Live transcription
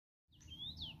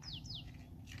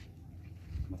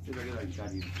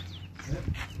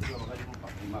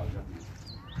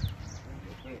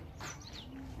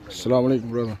Assalamu alaikum,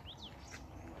 brother.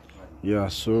 Yeah,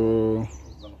 so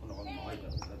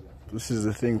this is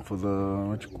the thing for the,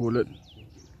 what you call it?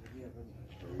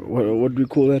 What do we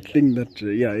call that thing that,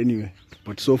 yeah, anyway.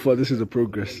 But so far this is the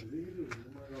progress.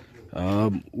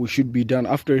 We should be done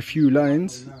after a few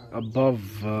lines above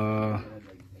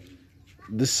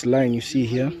this line you see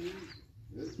here.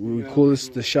 We call this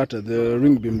the shutter, the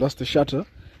ring beam. That's the shutter,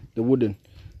 the wooden.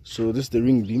 So this is the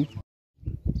ring beam.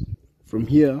 From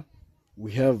here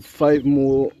we have 5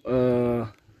 to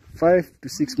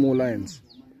 6 more lines.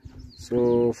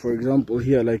 So for example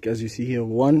here, like as you see here,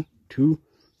 1, 2,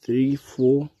 3,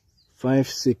 4, 5,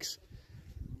 6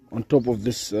 on top of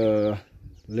this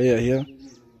layer here.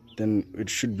 Then it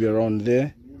should be around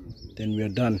there. Then we are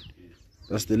done.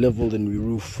 That's the level. Then we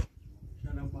roof,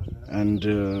 and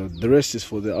the rest is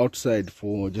for the outside,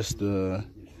 for just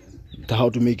how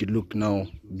to make it look now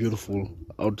beautiful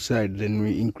outside. Then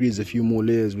we increase a few more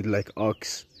layers with like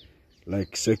arcs,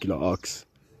 like circular arcs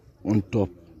on top.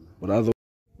 But other,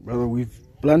 brother, we've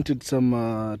planted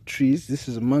some trees. This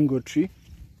is a mango tree.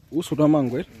 Also the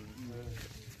mango.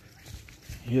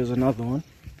 Here's another one.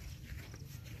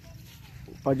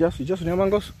 You just need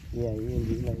mangoes? Yeah,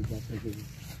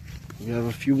 we have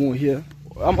a few more here.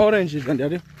 I'm orange,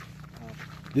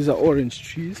 these are orange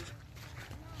trees.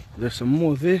 There's some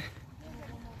more there,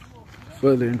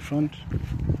 further in front,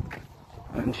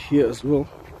 and here as well.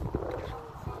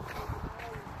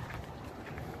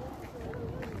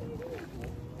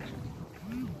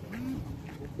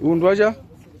 Undwaja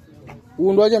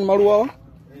and Maruwa.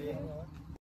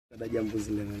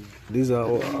 These are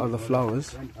all other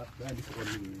flowers.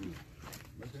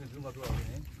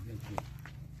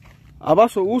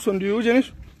 Abaso uso ndio uje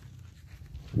nisho?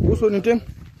 Uso ni tem?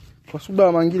 Kwa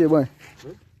suba mangile bwana.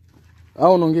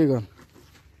 Au nongega.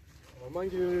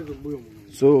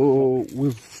 So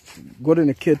we've gotten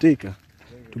a caretaker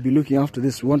to be looking after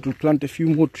this. We want to plant a few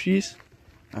more trees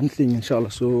and things,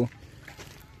 inshallah. So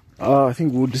I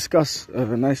think we'll discuss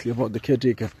nicely about the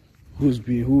caretaker. He's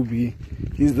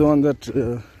the one that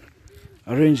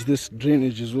arranged this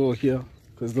drainage as well here,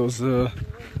 because there was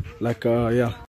yeah.